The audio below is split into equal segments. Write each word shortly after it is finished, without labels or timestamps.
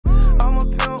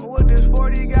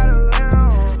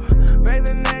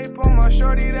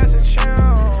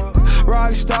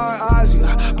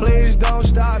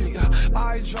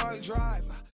I drive.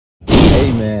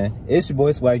 Hey man, it's your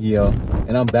boy Swaggy,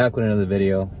 and I'm back with another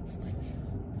video.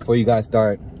 Before you guys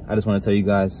start, I just want to tell you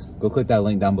guys, go click that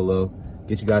link down below.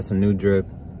 Get you guys some new drip,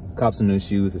 cop some new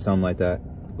shoes or something like that.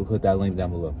 Go click that link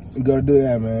down below. Go do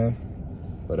that, man.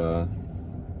 But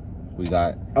we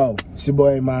got... Oh, it's your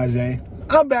boy Majay.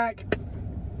 I'm back.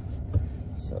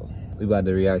 So, we about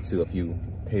to react to a few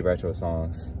Tay Retro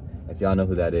songs. If y'all know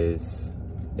who that is,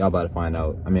 y'all about to find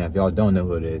out. I mean, if y'all don't know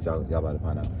who it is, y'all about to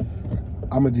find out.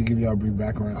 I'm gonna just give y'all a brief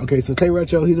background. Okay, so Tay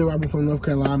Retro, he's a rapper from North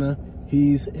Carolina.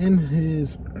 He's in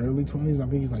his early 20s. I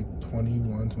think he's like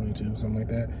 21, 22, something like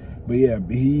that. But yeah,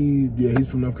 he's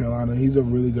from North Carolina. He's a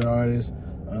really good artist.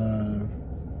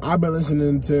 I've been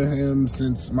listening to him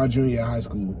since my junior year of high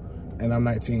school, and I'm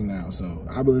 19 now, so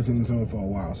I've been listening to him for a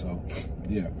while, so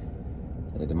yeah.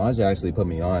 Demonja actually put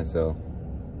me on, so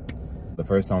the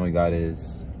first song we got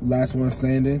is Last One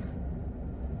Standing.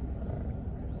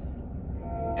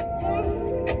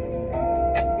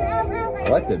 I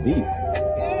like the beat.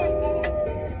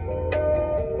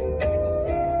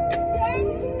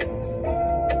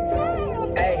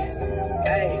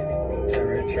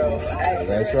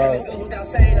 That's right. Without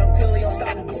saying I'm clearly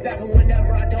unstoppable. Snapping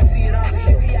whenever I don't see it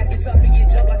option. If he acting tough, he get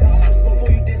jumped like an obstacle.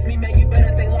 Before you diss me, man, you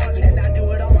better think logic. And I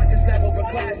do it all like a snap over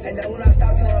class. And I will not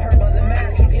stop till I'm hurt by the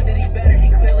mask. He think that he better, he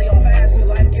clearly off ass. When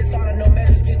life gets harder, no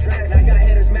measures get dragged. I got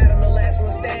haters mad, I'm the last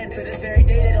one stand. To this very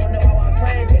day, they don't know how I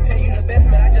plan. Can't tell you the best,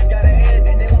 man, I just got a hand.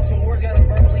 And they lost some words, got them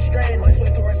verbally strained. My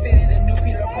sweat through our city, the new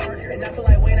Peter Parker. And I feel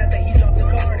like Wayne after he dropped the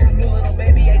card. The new little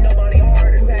baby, ain't nobody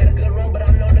harder. You had a good run, but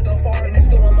I'm known to go far. And it's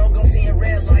still I'm on go seeing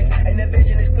red lights. And the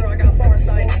vision is clear, I got far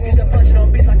sight. Get the punching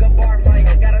on beats like a bar fight.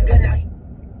 Got a gun now.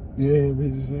 Yeah, what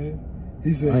you said?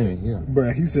 He said, I ain't hear him.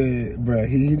 Bruh,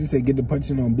 he just said get the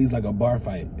punching on beats like a bar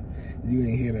fight. You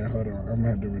ain't hear that. Hold on, I'm gonna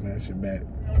have to run that shit back.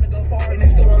 And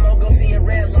it's still I'm on go seeing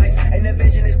red lights. And the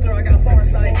vision is clear, I got far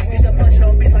sight. Get the punching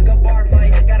on beats like a bar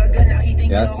fight. Got a gun now, he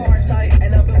thinking a hard tight.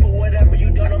 And I've been for whatever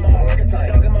you done on my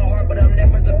archetype. Dog in my heart, but I'm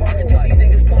never the bargain type. These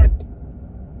niggas corny.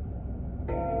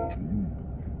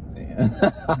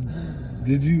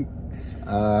 Did you?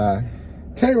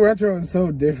 Tay Retro is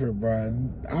so different, bro.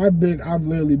 I've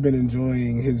literally been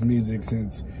enjoying his music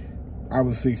since I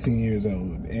was 16 years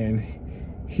old, and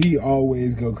he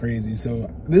always go crazy. So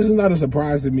this is not a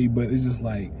surprise to me, but it's just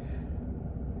like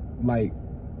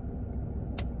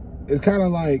it's kind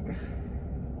of like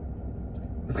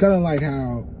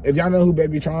how, if y'all know who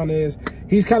Baby Tron is,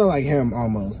 he's kind of like him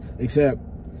almost, except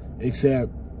he's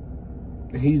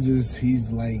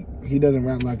like, he doesn't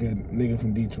rap like a nigga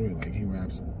from Detroit. Like, he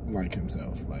raps like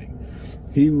himself. Like,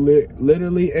 he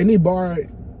literally any bar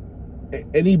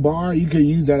you could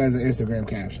use that as an Instagram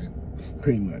caption,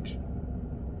 pretty much.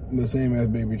 The same as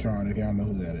Baby Tron, if y'all know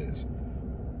who that is.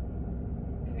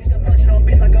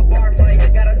 Like a bar fight.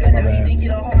 Got a gun now, he think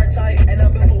you a hard type. And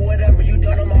I've been for whatever you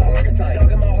done on my archetype.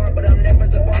 Dog in my heart, but I'm never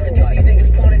the bargain type. These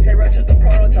niggas cloning, Tay Retro the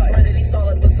prototype. Friend that he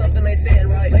solid with something they saying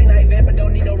right. Late night vamping,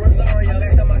 don't need no Rosario.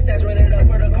 Next time I saturated up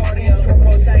for the cardio. Pro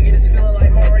protagonist feeling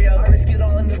like Mario. I risk it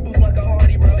all in the booth like a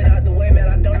Hardy, bro. Been out the way, man,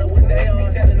 I don't know what they on.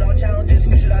 Accepting all challenges,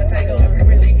 who should I take on? We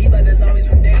really deep like the zombies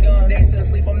from Days Gone. They still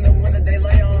sleep, I'm the one that they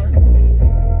lay on.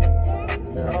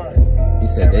 He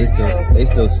said they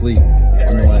still sleep.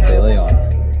 I'm the one that they lay on.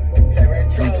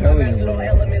 I'm telling you, bro.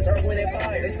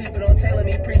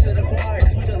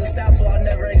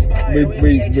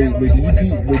 Wait, did you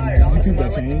peep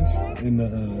that change in the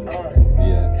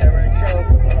yeah.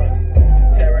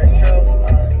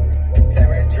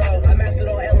 I mastered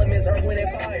all elements, earth, wind,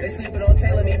 and fire. They sleeping on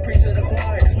Taylor, me preach to the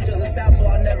choir. Switch to the style so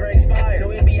I'll never expire. No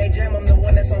NBA jam, I'm the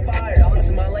one that's on fire. I'm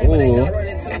missing my lane, but they not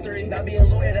running 2-3. Not being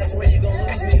loyal, that's where you gon'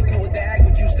 lose me. You could with the act,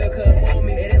 but you still couldn't fool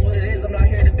me. It is what it is, I'm not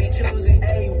here to be choosy.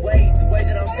 Hey, wait, the way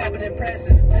that I'm stepping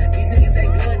impressive. These niggas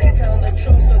ain't good, they telling the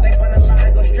truth, so they find a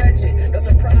line, go stretch it. No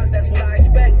surprise, that's what I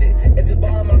expected. If the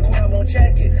ball in my court, I won't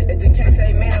check it. If the case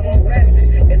ain't made, I won't rest it.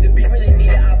 If the beat really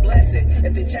need it, I bless it.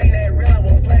 If the chain ain't real, I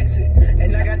won't flex it.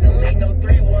 And I got the lead, no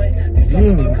 3-1. You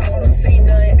talking about call, I don't see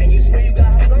none. And you swear you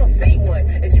got hoes, I don't see one.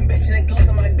 If you bitchin' and close,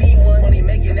 I might be one. Money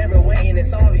making every way, and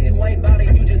it's obvious. You ain't bout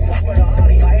it, you just suffer the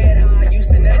audience. My head high, I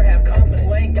used to never have confidence.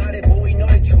 You ain't got it, but we know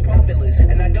that you profitless.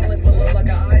 And I don't live for love like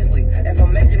a Isley. If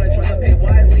I'm making a choice, I pay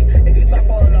wisely. If you talk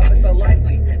falling off, it's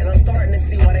unlikely. And I'm starting to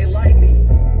see why they like me.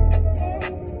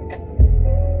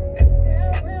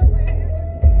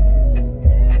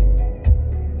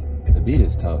 The beat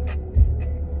is tough.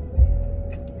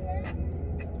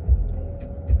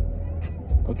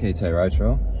 Okay, Tay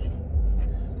Retro.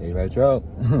 Tay Retro.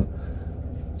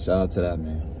 Shout out to that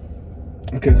man.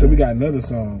 Okay, so we got another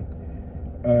song.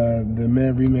 The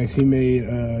Man remix. He made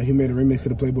a remix to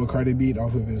the Playboy Cardi beat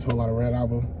off of his Whole Lotta Red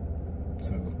album.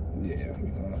 So yeah, we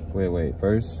gonna... Wait.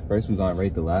 First we gonna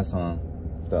rate the last song,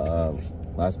 the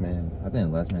Last Man. I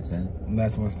think Last Man Standing.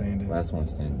 Last One Standing. Last One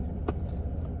Standing.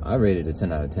 I rated it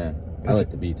 10 out of 10. I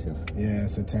like the beat too. Yeah,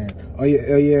 it's a 10. Oh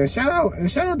yeah. Shout out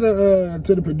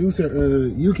to the producer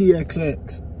Yuki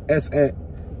XX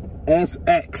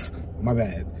SX. My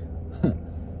bad.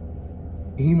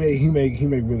 He make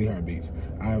really hard beats.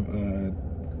 I'm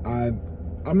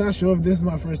not sure if this is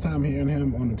my first time hearing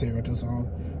him on the Tay Retro song.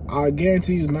 I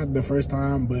guarantee it's not the first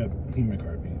time, but he make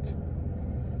hard beats.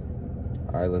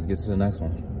 All right, let's get to the next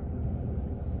one.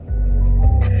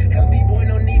 Healthy boy,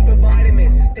 no need for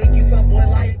vitamins. Thank you, some boy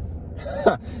like.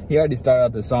 He already started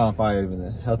out the song fire with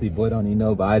a healthy boy don't need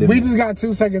no vitamins. We just got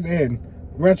 2 seconds in.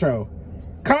 Retro.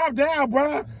 Calm down,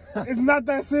 bruh. It's not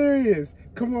that serious.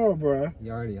 Come on, bruh.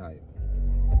 You already hyped.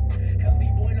 Healthy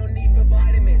boy, no need for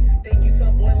vitamins. Thank you,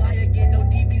 some boy lie again. No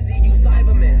DBZ, you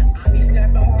Cyberman. I be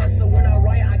snapping hard, so when I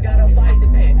write, I gotta fight the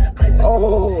pen.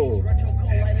 Oh. Retro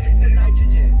cold like liquid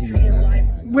nitrogen. Treating life.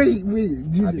 Wait.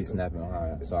 I be snapping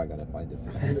hard, so I gotta fight the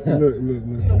pen. Look.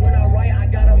 So when I write, I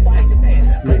gotta fight the pen.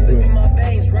 Ice up in my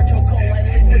veins, retro cold like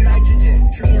liquid nitrogen.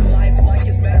 Treating life like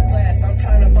it's math class. I'm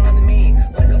trying to find the mean.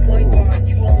 Like a point guard,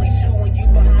 you only shoot when you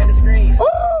behind the screen.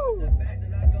 Look back,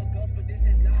 then I go ghost, but this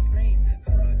is not screen.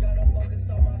 So I gotta focus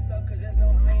on myself, cause there's no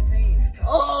I in team.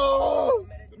 Oh,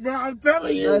 bro, I'm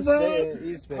telling you, bro.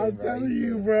 I'm telling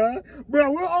you, bro.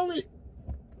 Bro, we're only...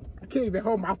 I can't even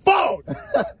hold my phone.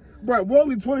 Bro, we're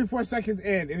only 24 seconds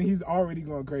in, and he's already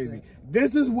going crazy.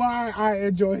 This is why I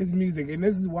enjoy his music, and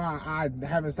this is why I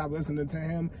haven't stopped listening to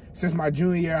him since my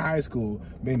junior year of high school.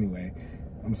 But anyway,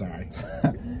 I'm sorry.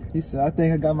 He said, I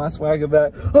think I got my swagger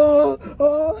back. Oh.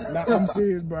 Nah, I'm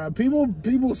serious, bro.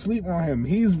 People sleep on him.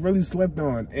 He's really slept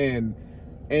on, and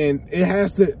it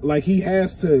has to, like, he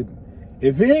has to,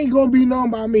 if it ain't gonna be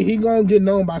known by me, he gonna get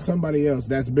known by somebody else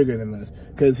that's bigger than us,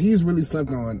 because he's really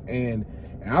slept on. And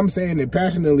I'm saying it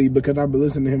passionately because I've been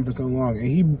listening to him for so long, and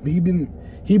he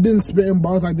been spitting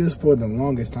bars like this for the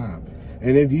longest time.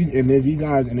 And if you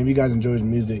guys enjoy his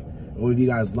music, or if you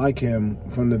guys like him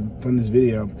from this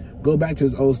video, go back to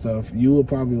his old stuff. You will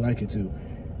probably like it too.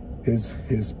 His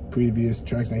previous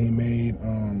tracks that he made.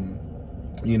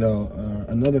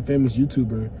 Another famous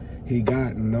YouTuber he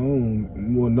got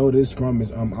know this from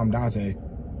is I'm Dante.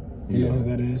 You know who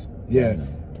that is? Yeah.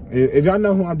 If y'all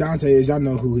know who I'm Dante is, y'all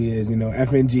know who he is. You know,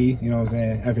 FNG. You know what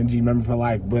I'm saying? FNG, member for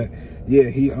life. But yeah,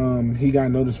 he got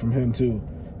noticed from him too.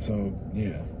 So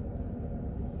yeah.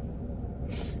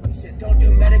 Don't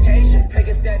do medication. Take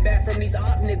a step back from these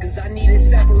op niggas. I needed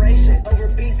separation. Over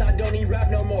beats, I don't need rap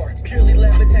no more. Purely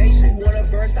levitation. Want a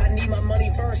verse? I need my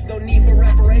money first. No need for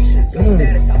reparations. No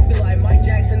status. I feel like Mike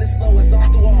Jackson. This flow is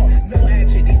off the wall. No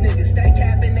action. These niggas stay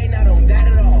capping. They not on that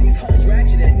at all. These hoes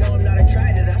ratcheted. No, I'm not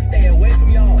attracted. I stay away from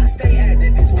y'all. I stay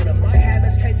active. It's one of my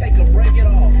habits. Can't take a break at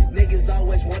all. Niggas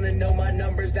always wanna know my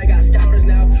numbers. They got scouters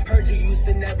now. Heard you used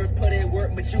to never put in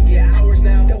work, but you get hours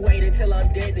now. Don't wait until I'm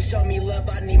dead to show me love.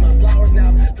 I need my flowers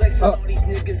now. Flexing all these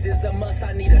niggas is a must.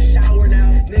 I need a shower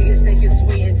now. Niggas think it's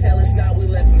sweet until it's not. We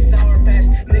left from Sour Patch.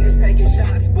 Niggas taking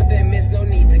shots, but they miss. No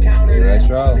need to counter that.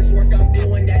 All this work I'm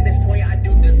doing at this point, I do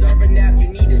deserve a nap. You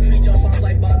need to treat your songs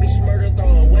like Bobby Schmurder.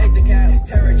 Throw away the cap.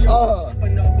 Terror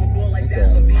jumping off a bull like Zach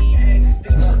Levine.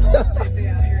 Think my place, they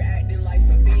out here acting like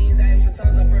some fiends.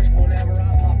 Sometimes I'm fresh whenever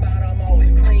I pop out. I'm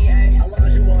always clean.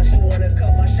 Elijah wants she want a cup.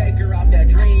 I shake her off that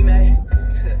dream.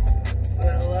 So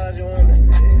Elijah want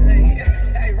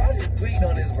Hey, Roger's tweeting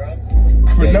on this, bro.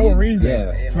 For no reason.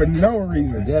 Yeah. For no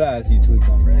reason. Dead ass, you tweet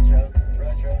on Retro.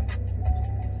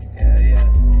 Yeah.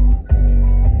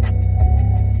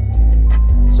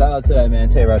 Shout out to that man,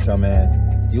 Tay Retro, man.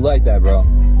 You like that, bro.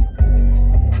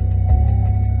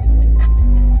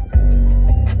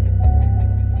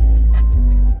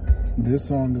 This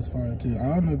song is fire too.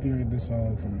 I don't know if you heard this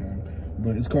song from him,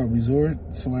 but it's called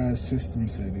Resort/System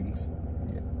Settings.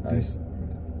 Yeah,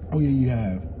 oh yeah, you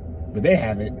have. But they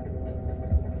have it.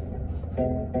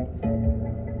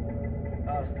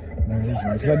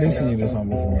 I've seen you this song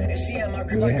before. And she at my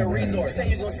crib like a resort. Say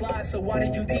you gon' slide, so why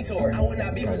did you detour? I would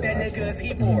not be with that nigga if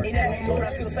he poured. In that mode,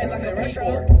 I feel safe like a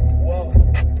retort. Whoa.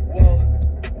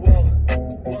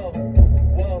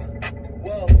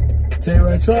 Tay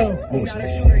Retro. He not a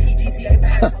shooter, he GTA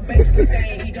pass. I'm basically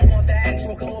saying he don't want the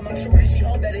actual code. I'm sure that she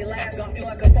hope that it lasts. I feel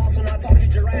like a false when I talk to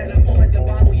your ass. I feel like the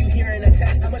Bible you hear in a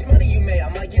text. How much money you made?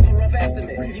 I might give a rough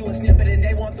estimate. Review a snippet and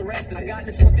they want the rest of it. I got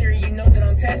this one theory, you know that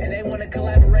I'm testing. They wanna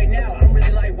collaborate now. I'm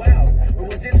really like, wow. Where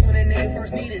was this when a nigga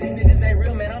first needed? These niggas ain't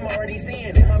real, man. I'm already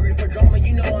seeing it. Hungry for drama,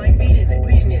 you know I ain't feeding it.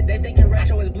 Bleeding it. They thinking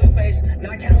Retro is Blueface.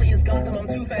 Not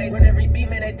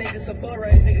foot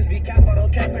race. Niggas be cap, I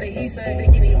don't care for the he say.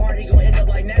 Thinking he hard, he gon' end up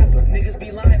like Napa. Niggas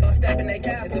be lying about stepping they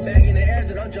cap. If the bag in the air,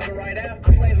 then I'm jumping right after.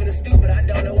 I'm slaving the stupid, I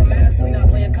don't know what matters. We not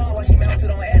playing calm while she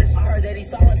mounted on Edison. I heard that he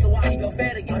solid, so why he go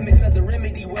fed again? I mix up the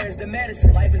remedy, where's the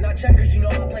medicine? Life is not checkers, you know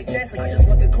I play chess. I just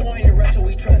want the coin and retro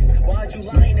we trust. Why'd you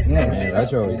lying? It's never been up.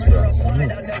 Retro we trust. I'll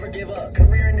never give up.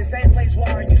 Career in the same place,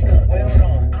 why are you stuck? Wait, hold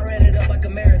on. I ran it up like a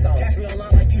marathon. Catch me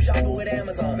online like you shopping with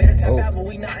Amazon. Made a tap out, but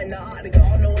we not in the octagon.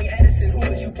 All knowing Edison, who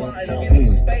is you plotting on? Give me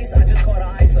some space, I just caught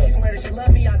an ISO. She swear that she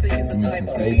love me, I think it's a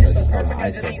typo. Space, Being I so just caught perfect, an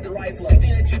I just ISO. need the right flow. You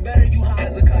think that you better, you high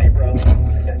as a kite, bro.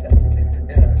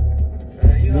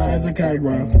 You Nah, it's okay,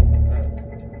 bro.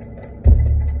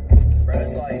 Bro,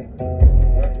 it's like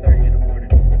 1:30 in the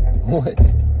morning. What?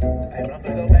 Hey, but I'm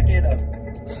finna go back in up.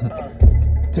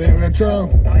 Tay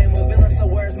Retro. I am a villain, so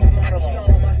where's my monologue? She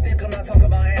all on my stick, I'm not talking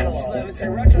about analog. She loving Tay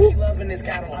Retro, she loving this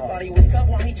catalog. I thought he was tough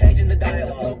while he changing the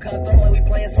dialogue. No cutthroat like we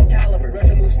playing Soul Calibur.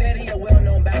 Retro move steady, a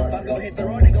well-known balance. If I go hit the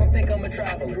road, they gon' think I'm a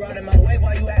traveler. You riding my wave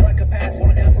while you act like a passenger.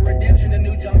 Walk down for redemption, a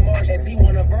new John Marsh. If he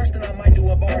want a verse, then I might do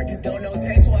a bar. You don't know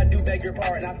taste, so I do beg your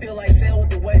pardon. I feel like Sale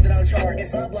with the way that I'm charged.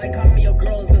 It's up like call me, your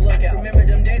girl is the lookout. Remember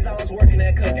them days I was working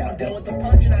at Cookout. I'm done with the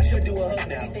punch and I should do a hook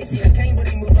now. He think he a king, but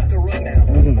he moves like a rook now.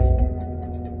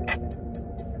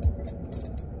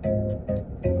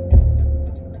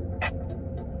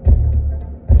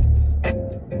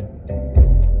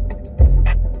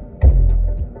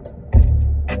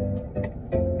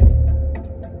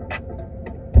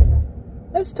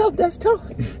 That's tough. That's tough.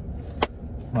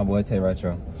 My boy Tay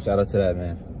Retro. Shout out to that,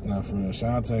 man. Nah, for real. Shout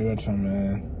out to Tay Retro,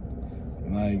 man.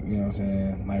 Like, you know what I'm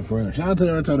saying? Like, for real. Shout out to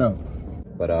Tay Retro, though.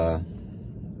 But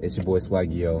it's your boy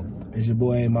Swaggy Yo, It's your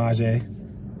boy, Maje.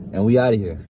 and we out of here.